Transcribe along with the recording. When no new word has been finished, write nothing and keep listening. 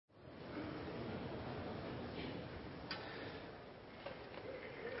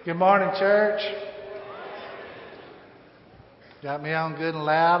Good morning, church. Got me on good and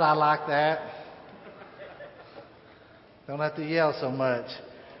loud. I like that. Don't have to yell so much.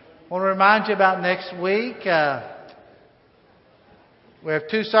 I want to remind you about next week. We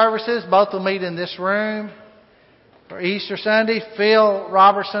have 2 services. Both will meet in this room. For Easter Sunday, Phil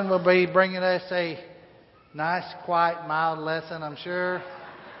Robertson will be bringing us a nice, quiet, mild lesson, I'm sure.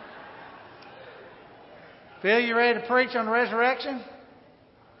 Phil, you ready to preach on the resurrection?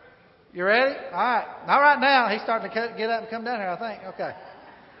 You ready? All right. Not right now. He's starting to get up and come down here, I think. Okay.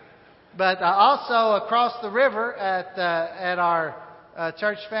 But also across the river at our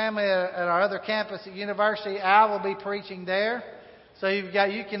church family at our other campus at University, Al will be preaching there. So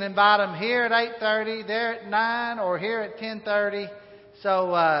you can invite them here at 8:30, there at 9, or here at 10:30.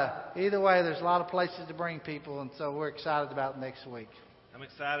 So either way, there's a lot of places to bring people, and so we're excited about next week. I'm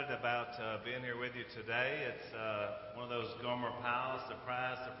excited about being here with you today. It's one of those Gomer Powell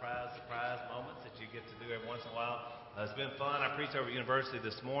surprise moments that you get to do every once in a while. It's been fun. I preached over at University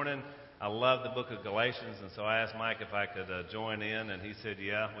this morning. I love the book of Galatians, and so I asked Mike if I could join in, and he said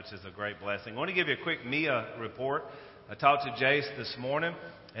yeah, which is a great blessing. I want to give you a quick Mia report. I talked to Jace this morning,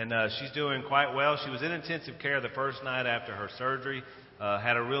 and she's doing quite well. She was in intensive care the first night after her surgery.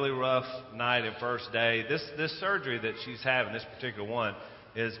 Had a really rough night and first day. This surgery that she's having, this particular one,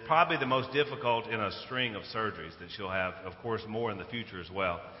 is probably the most difficult in a string of surgeries that she'll have, of course, more in the future as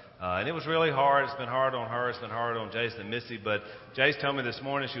well. And it was really hard. It's been hard on her. It's been hard on Jason and Missy. But Jace told me this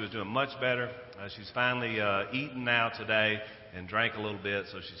morning she was doing much better. She's finally eaten now today and drank a little bit,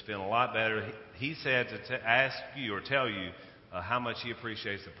 so she's feeling a lot better. He said to ask you or tell you how much he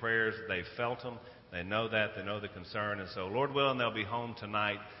appreciates the prayers. They've felt them. They know that. They know the concern. And so, Lord willing, they'll be home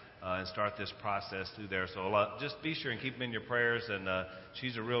tonight and start this process through there. So just be sure and keep them in your prayers. And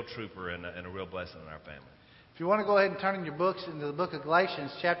she's a real trooper and a real blessing in our family. If you want to go ahead and turn in your books into the book of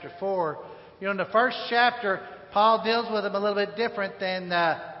Galatians, chapter 4, in the first chapter, Paul deals with them a little bit different than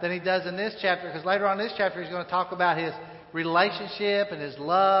he does in this chapter, because later on in this chapter he's going to talk about his relationship and his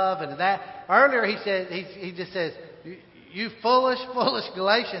love and that. Earlier he just says, you foolish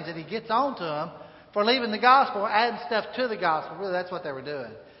Galatians, and he gets on to them for leaving the gospel, adding stuff to the gospel. Really, that's what they were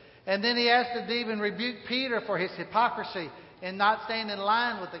doing. And then he has to even rebuke Peter for his hypocrisy and not staying in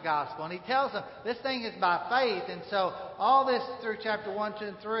line with the gospel. And he tells them this thing is by faith. And so all this through chapter 1, 2,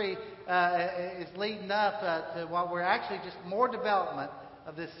 and 3 is leading up to what we're actually just more development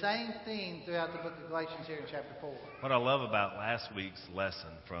of this same theme throughout the book of Galatians here in chapter 4. What I love about last week's lesson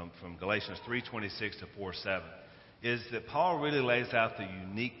from Galatians 3:26 to 4:7 is that Paul really lays out the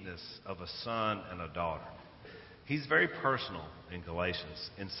uniqueness of a son and a daughter. He's very personal in Galatians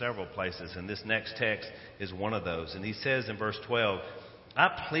in several places, and this next text is one of those. And he says in verse 12,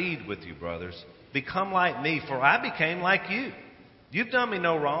 I plead with you, brothers, become like me, for I became like you. You've done me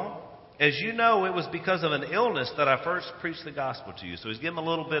no wrong. As you know, it was because of an illness that I first preached the gospel to you. So he's giving a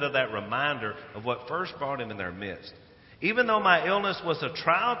little bit of that reminder of what first brought him in their midst. Even though my illness was a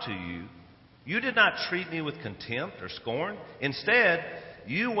trial to you, you did not treat me with contempt or scorn. Instead,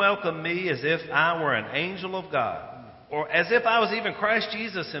 you welcomed me as if I were an angel of God, or as if I was even Christ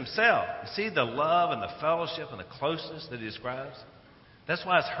Jesus himself. You see the love and the fellowship and the closeness that he describes? That's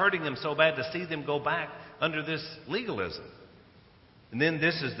why it's hurting him so bad to see them go back under this legalism. And then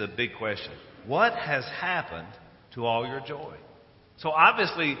this is the big question. What has happened to all your joy? So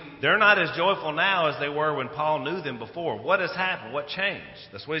obviously, they're not as joyful now as they were when Paul knew them before. What has happened? What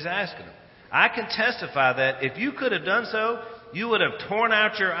changed? That's what he's asking them. I can testify that if you could have done so, you would have torn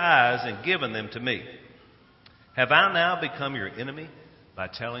out your eyes and given them to me. Have I now become your enemy by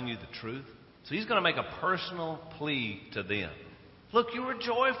telling you the truth? So he's going to make a personal plea to them. Look, you were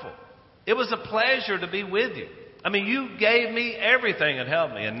joyful. It was a pleasure to be with you. I mean, you gave me everything and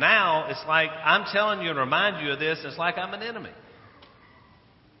helped me. And now it's like I'm telling you and remind you of this. It's like I'm an enemy.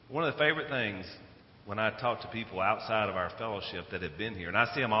 One of the favorite things when I talk to people outside of our fellowship that have been here, and I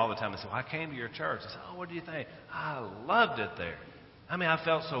see them all the time, they say, well, I came to your church. I say, oh, what do you think? I loved it there. I mean, I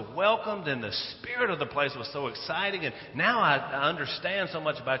felt so welcomed, and the spirit of the place was so exciting, and now I understand so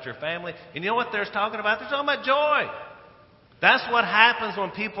much about your family. And you know what they're talking about? They're talking about joy. That's what happens when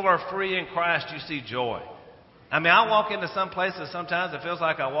people are free in Christ. You see joy. I mean, I walk into some places sometimes it feels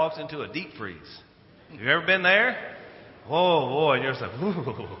like I walked into a deep freeze. Have you ever been there? Oh, boy, and you're just like,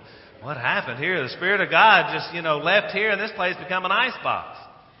 ooh. What happened here? The Spirit of God just, left here and this place become an icebox.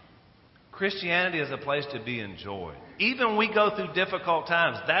 Christianity is a place to be enjoyed. Even when we go through difficult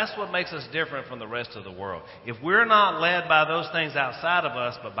times, that's what makes us different from the rest of the world. If we're not led by those things outside of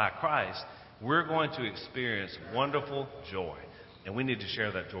us, but by Christ, we're going to experience wonderful joy. And we need to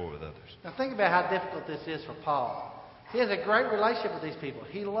share that joy with others. Now think about how difficult this is for Paul. He has a great relationship with these people.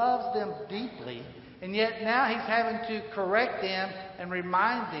 He loves them deeply, and yet now he's having to correct them and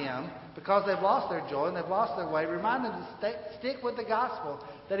remind them, because they've lost their joy and they've lost their way, remind them to stick with the gospel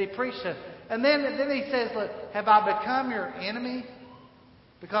that he preached to them. And then he says, look, have I become your enemy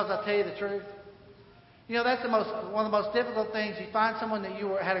because I tell you the truth? You know, that's one of the most difficult things. You find someone that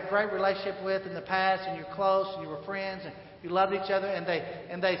had a great relationship with in the past, and you're close, and you were friends, and you loved each other, and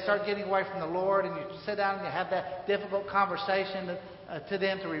they start getting away from the Lord, and you sit down and you have that difficult conversation to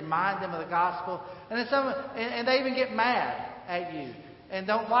them to remind them of the gospel. And then they even get mad at you and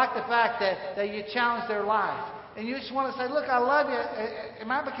don't like the fact that you challenge their life. And you just want to say, look, I love you.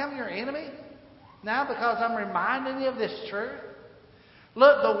 Am I becoming your enemy now because I'm reminding you of this truth?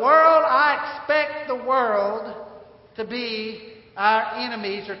 Look, I expect the world to be our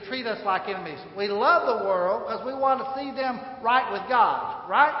enemies or treat us like enemies. We love the world because we want to see them right with God,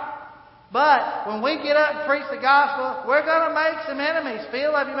 right? But when we get up and preach the gospel, we're going to make some enemies.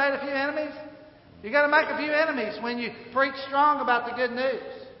 Phil, have you made a few enemies? You're going to make a few enemies when you preach strong about the good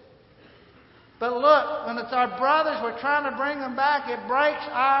news. But look, when it's our brothers, we're trying to bring them back. It breaks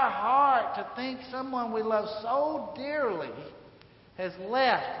our heart to think someone we love so dearly has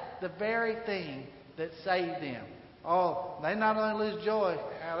left the very thing that saved them. Oh, they not only lose joy,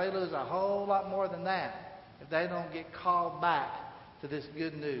 they lose a whole lot more than that if they don't get called back to this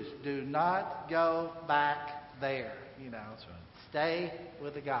good news. Do not go back there. You know, that's right. Stay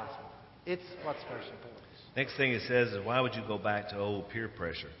with the gospel. It's what's first important. Next thing it says is, why would you go back to old peer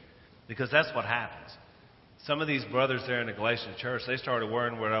pressure? Because that's what happens. Some of these brothers there in the Galatian church, they started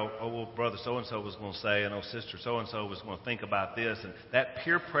worrying what old brother so-and-so was going to say, and old sister so-and-so was going to think about this. And that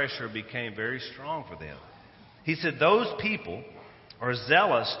peer pressure became very strong for them. He said, those people are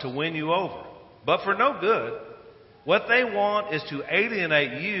zealous to win you over, but for no good. What they want is to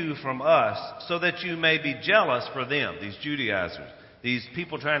alienate you from us so that you may be jealous for them, these Judaizers, these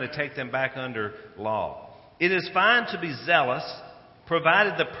people trying to take them back under law. It is fine to be zealous,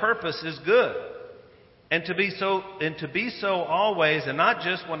 provided the purpose is good. And to be so always, and not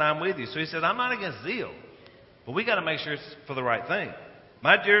just when I'm with you. So he says, I'm not against zeal, but we got to make sure it's for the right thing.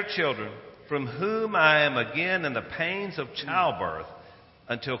 My dear children, from whom I am again in the pains of childbirth,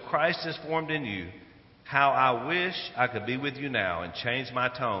 until Christ is formed in you, how I wish I could be with you now and change my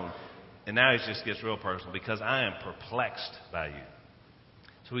tone. And now he just gets real personal, because I am perplexed by you.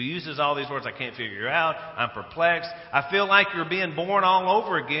 So he uses all these words, I can't figure out, I'm perplexed. I feel like you're being born all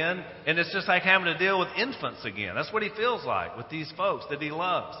over again, and it's just like having to deal with infants again. That's what he feels like with these folks that he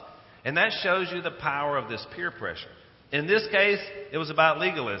loves. And that shows you the power of this peer pressure. In this case, it was about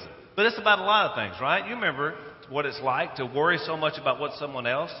legalism. But it's about a lot of things, right? You remember what it's like to worry so much about what someone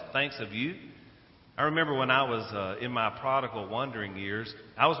else thinks of you. I remember when I was in my prodigal wandering years,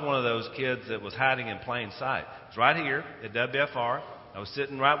 I was one of those kids that was hiding in plain sight. It was right here at WFR. I was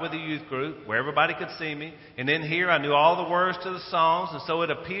sitting right with the youth group where everybody could see me. And in here, I knew all the words to the songs. And so it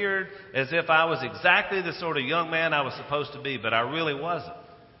appeared as if I was exactly the sort of young man I was supposed to be, but I really wasn't.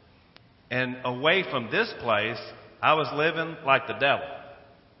 And away from this place, I was living like the devil.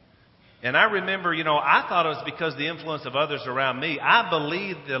 And I remember, I thought it was because of the influence of others around me. I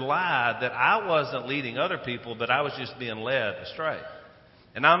believed the lie that I wasn't leading other people, but I was just being led astray.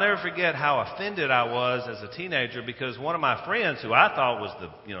 And I'll never forget how offended I was as a teenager, because one of my friends, who I thought was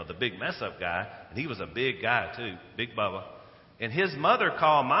the big mess up guy, and he was a big guy too, Big Bubba, and his mother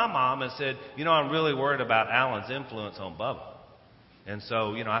called my mom and said, I'm really worried about Alan's influence on Bubba. And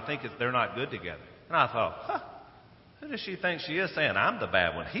so, I think they're not good together. And I thought, who does she think she is saying I'm the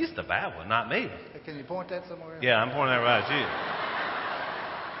bad one? He's the bad one, not me. Can you point that somewhere else? Yeah, I'm pointing that right at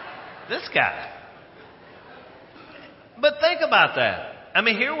you. This guy. But think about that. I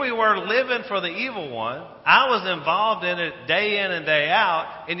mean, here we were living for the evil one. I was involved in it day in and day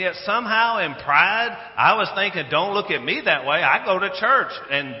out. And yet somehow in pride, I was thinking, don't look at me that way. I go to church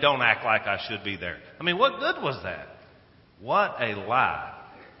and don't act like I should be there. I mean, what good was that? What a lie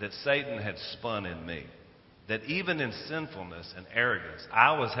that Satan had spun in me. That even in sinfulness and arrogance,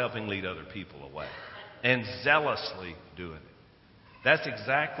 I was helping lead other people away. And zealously doing it. That's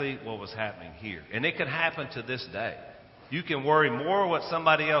exactly what was happening here. And it can happen to this day. You can worry more what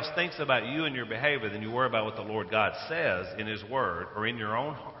somebody else thinks about you and your behavior than you worry about what the Lord God says in His Word or in your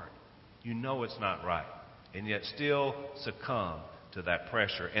own heart. You know it's not right. And yet still succumb to that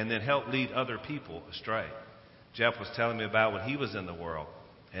pressure and then help lead other people astray. Jeff was telling me about when he was in the world.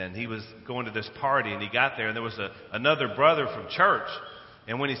 And he was going to this party, and he got there, and there was another brother from church.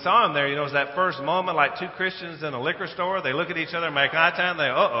 And when he saw him there, it was that first moment like two Christians in a liquor store. They look at each other and make eye contact, and they,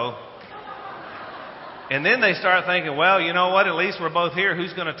 uh-oh. And then they start thinking, well, you know what? At least we're both here.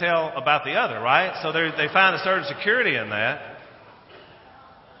 Who's going to tell about the other, right? So they find a certain security in that.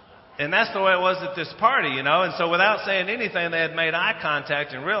 And that's the way it was at this party, And so without saying anything, they had made eye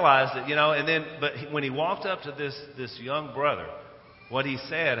contact and realized that, but when he walked up to this young brother, what he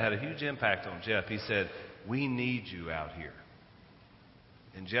said had a huge impact on Jeff. He said, "We need you out here."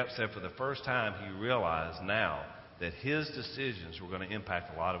 And Jeff said for the first time he realized now that his decisions were going to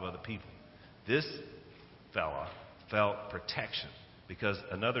impact a lot of other people. This fella felt protection because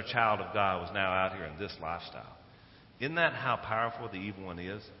another child of God was now out here in this lifestyle. Isn't that how powerful the evil one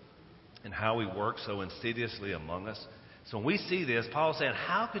is? And how he works so insidiously among us? So when we see this, Paul's saying,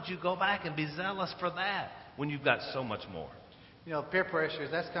 how could you go back and be zealous for that when you've got so much more? Peer pressure,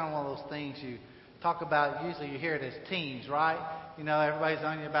 that's kind of one of those things you talk about. Usually you hear it as teens, right? Everybody's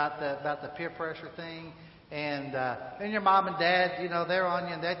on you about the peer pressure thing. And your mom and dad, they're on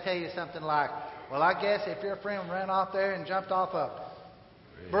you and they tell you something like, well, I guess if your friend ran off there and jumped off a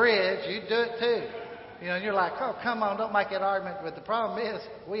bridge, you'd do it too. And you're like, oh, come on, don't make that argument. But the problem is,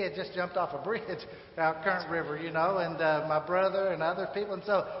 we had just jumped off a bridge out Current River, and my brother and other people. And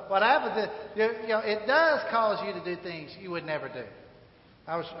so what happens is, it does cause you to do things you would never do.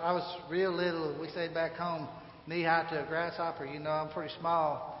 I was real little. We stayed back home, knee high to a grasshopper. I'm pretty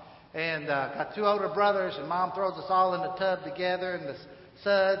small. And got two older brothers, and Mom throws us all in the tub together and the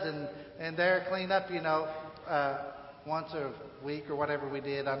suds, and they're clean up, once a week or whatever we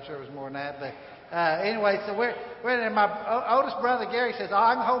did. I'm sure it was more than that, but anyway, so we're and my oldest brother Gary says, "Oh,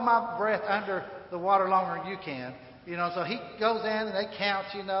 I can hold my breath under the water longer than you can." So he goes in and they count,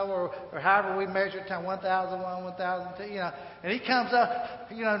 or however we measure time, 1,001, 1,002, and he comes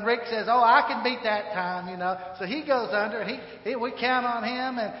up, and Rick says, "Oh, I can beat that time," So he goes under and we count on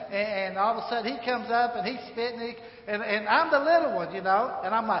him, and all of a sudden he comes up and he's spitting, and I'm the little one,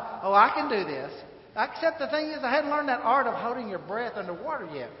 and I'm like, "Oh, I can do this." Except the thing is, I hadn't learned that art of holding your breath underwater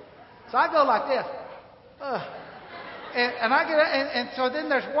yet. So I go like this. And I get, and so then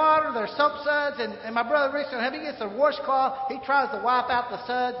there's water, there's soap suds, and my brother Rick's going to help. He gets a washcloth. He tries to wipe out the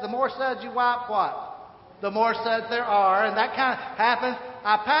suds. The more suds you wipe, what? The more suds there are. And that kind of happens.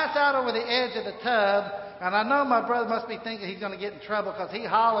 I pass out over the edge of the tub, and I know my brother must be thinking he's going to get in trouble because he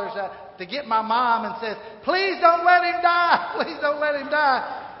hollers to get my mom and says, "Please don't let him die. Please don't let him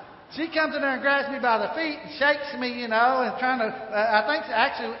die." She comes in there and grabs me by the feet and shakes me, and trying to, I think she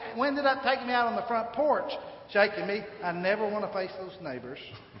actually ended up taking me out on the front porch, shaking me. I never want to face those neighbors.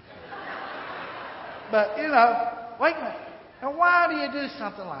 But, wait a minute. Now, why do you do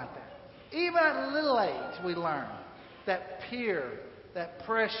something like that? Even at a little age, we learn that that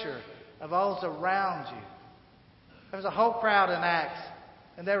pressure of those around you. There was a whole crowd in Acts,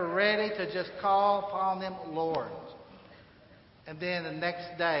 and they were ready to just call upon them Lord. And then the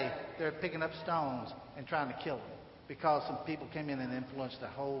next day, they're picking up stones and trying to kill him because some people came in and influenced a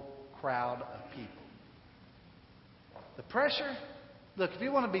whole crowd of people. The pressure, look, if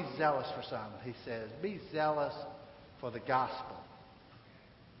you want to be zealous for something, he says, be zealous for the gospel.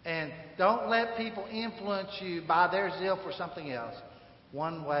 And don't let people influence you by their zeal for something else,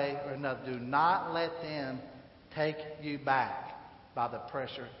 one way or another. Do not let them take you back by the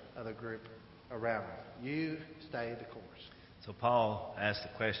pressure of the group around you. You stay the course. So Paul asked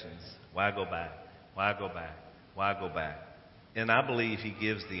the questions, why go back? Why go back? Why go back? And I believe he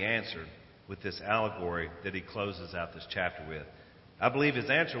gives the answer with this allegory that he closes out this chapter with. I believe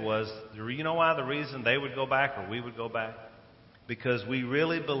his answer was, you know why the reason they would go back or we would go back? Because we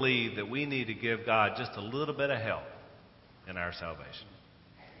really believe that we need to give God just a little bit of help in our salvation.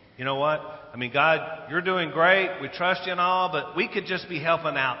 You know what? I mean, God, you're doing great. We trust you and all, but we could just be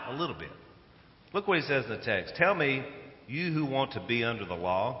helping out a little bit. Look what he says in the text. Tell me, you who want to be under the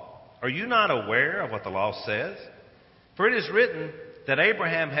law, are you not aware of what the law says? For it is written that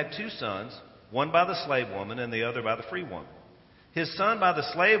Abraham had two sons, one by the slave woman and the other by the free woman. His son by the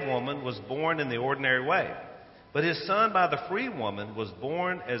slave woman was born in the ordinary way, but his son by the free woman was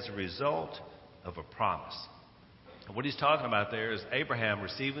born as a result of a promise. And what he's talking about there is Abraham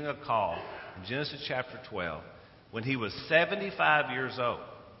receiving a call in Genesis chapter 12 when he was 75 years old.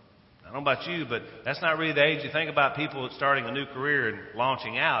 I don't know about you, but that's not really the age you think about people starting a new career and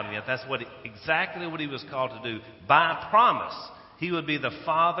launching out. And yet that's exactly what he was called to do. By promise, he would be the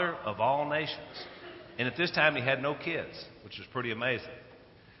father of all nations. And at this time, he had no kids, which was pretty amazing.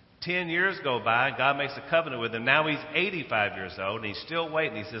 10 years go by, and God makes a covenant with him. Now he's 85 years old, and he's still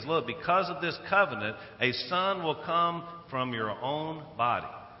waiting. He says, look, because of this covenant, a son will come from your own body.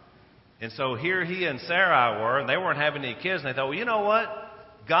 And so here he and Sarai were, and they weren't having any kids. And they thought, well, you know what?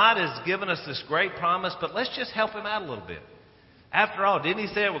 God has given us this great promise, but let's just help him out a little bit. After all, didn't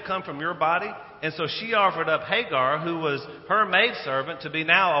he say it would come from your body? And so she offered up Hagar, who was her maidservant, to be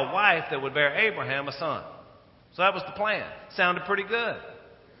now a wife that would bear Abraham a son. So that was the plan. Sounded pretty good.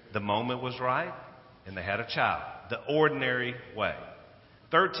 The moment was right, and they had a child. The ordinary way.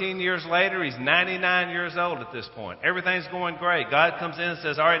 13 years later, he's 99 years old at this point. Everything's going great. God comes in and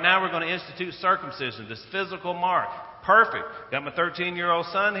says, all right, now we're going to institute circumcision, this physical mark. Perfect. Got my 13-year-old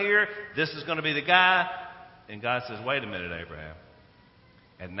son here. This is going to be the guy. And God says, wait a minute, Abraham.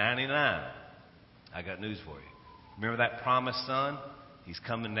 At 99, I got news for you. Remember that promised son? He's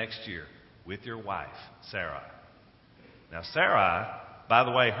coming next year with your wife, Sarai. Now, Sarai, by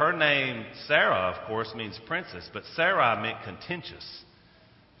the way, her name, Sarah, of course, means princess, but Sarai meant contentious.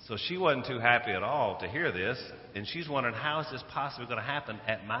 So she wasn't too happy at all to hear this, and she's wondering, how is this possibly going to happen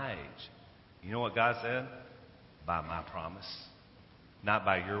at my age? You know what God said? By my promise. Not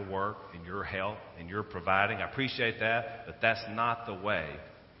by your work and your help and your providing. I appreciate that, but that's not the way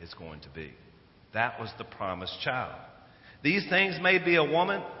it's going to be. That was the promised child. These things may be a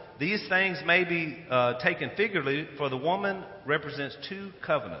woman. These things may be taken figuratively, for the woman represents two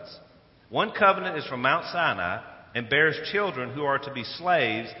covenants. One covenant is from Mount Sinai and bears children who are to be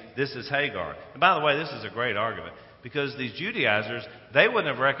slaves. This is Hagar. And by the way, this is a great argument, because these Judaizers, they wouldn't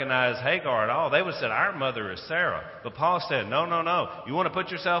have recognized Hagar at all. They would have said, our mother is Sarah. But Paul said, no, no, no. You want to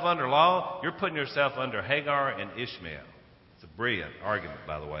put yourself under law? You're putting yourself under Hagar and Ishmael. It's a brilliant argument,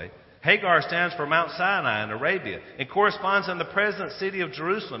 by the way. Hagar stands for Mount Sinai in Arabia and corresponds in the present city of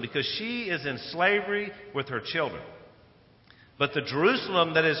Jerusalem, because she is in slavery with her children. But the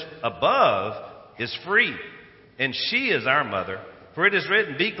Jerusalem that is above is free, and she is our mother. For it is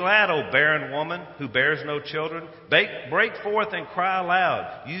written, be glad, O barren woman who bears no children. Break forth and cry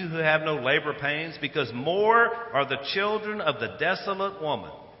aloud, you who have no labor pains, because more are the children of the desolate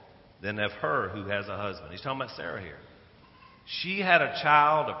woman than of her who has a husband. He's talking about Sarah here. She had a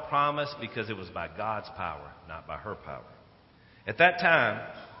child of promise because it was by God's power, not by her power. At that time,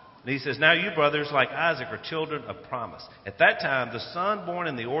 he says, now you brothers like Isaac are children of promise. At that time, the son born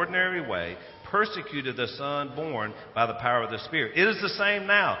in the ordinary way persecuted the son born by the power of the Spirit. It is the same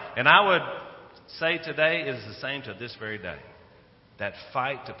now. And I would say today, it is the same to this very day. That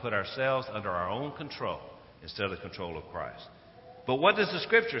fight to put ourselves under our own control instead of the control of Christ. But what does the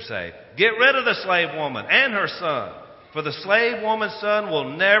Scripture say? Get rid of the slave woman and her son. For the slave woman's son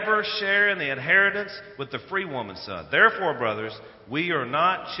will never share in the inheritance with the free woman's son. Therefore, brothers, we are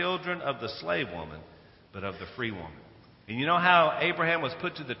not children of the slave woman, but of the free woman. And you know how Abraham was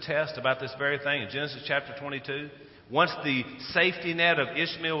put to the test about this very thing in Genesis chapter 22? Once the safety net of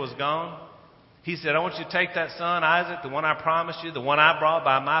Ishmael was gone, he said, I want you to take that son, Isaac, the one I promised you, the one I brought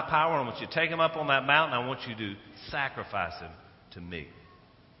by my power, and I want you to take him up on that mountain. I want you to sacrifice him to me.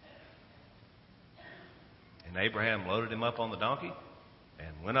 And Abraham loaded him up on the donkey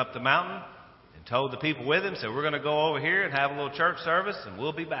and went up the mountain and told the people with him, said, we're going to go over here and have a little church service and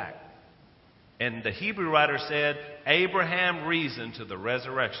we'll be back. And the Hebrew writer said, Abraham reasoned to the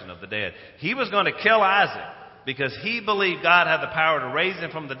resurrection of the dead. He was going to kill Isaac because he believed God had the power to raise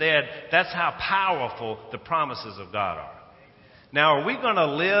him from the dead. That's how powerful the promises of God are. Now, are we going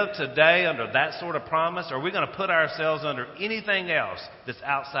to live today under that sort of promise, or are we going to put ourselves under anything else that's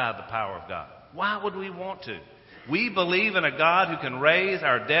outside the power of God? Why would we want to? We believe in a God who can raise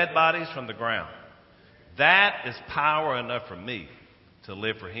our dead bodies from the ground. That is power enough for me to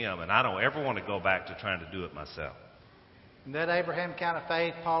live for Him, and I don't ever want to go back to trying to do it myself. And that Abraham kind of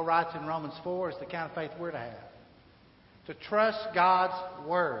faith, Paul writes in Romans 4, is the kind of faith we're to have. To trust God's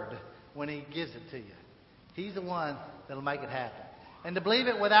Word when He gives it to you. He's the one that will make it happen. And to believe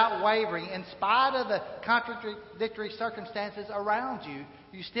it without wavering, in spite of the contradictory circumstances around you,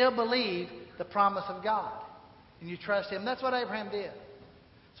 you still believe the promise of God. And you trust Him. That's what Abraham did.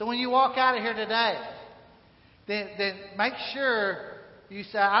 So when you walk out of here today, then make sure you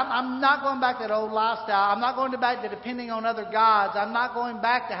say, I'm not going back to that old lifestyle. I'm not going back to depending on other gods. I'm not going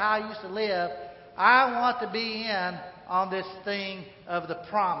back to how I used to live. I want to be in on this thing of the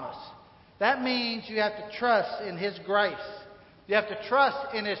promise. That means you have to trust in His grace. You have to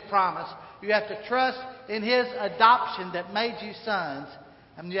trust in His promise. You have to trust in His adoption that made you sons.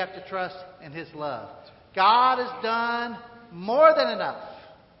 And you have to trust in His love. God has done more than enough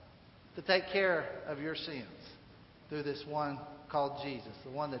to take care of your sins through this one called Jesus.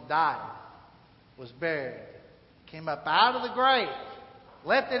 The one that died, was buried, came up out of the grave,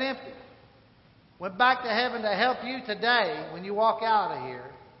 left it empty, went back to heaven to help you today when you walk out of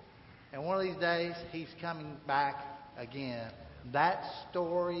here. And one of these days, He's coming back again. That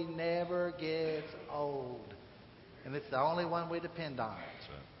story never gets old. And it's the only one we depend on.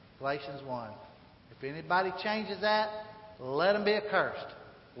 Galatians 1. If anybody changes that, let them be accursed.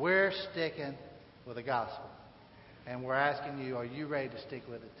 We're sticking with the gospel. And we're asking you, are you ready to stick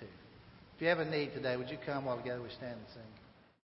with it too? If you have a need today, would you come while together we stand and sing?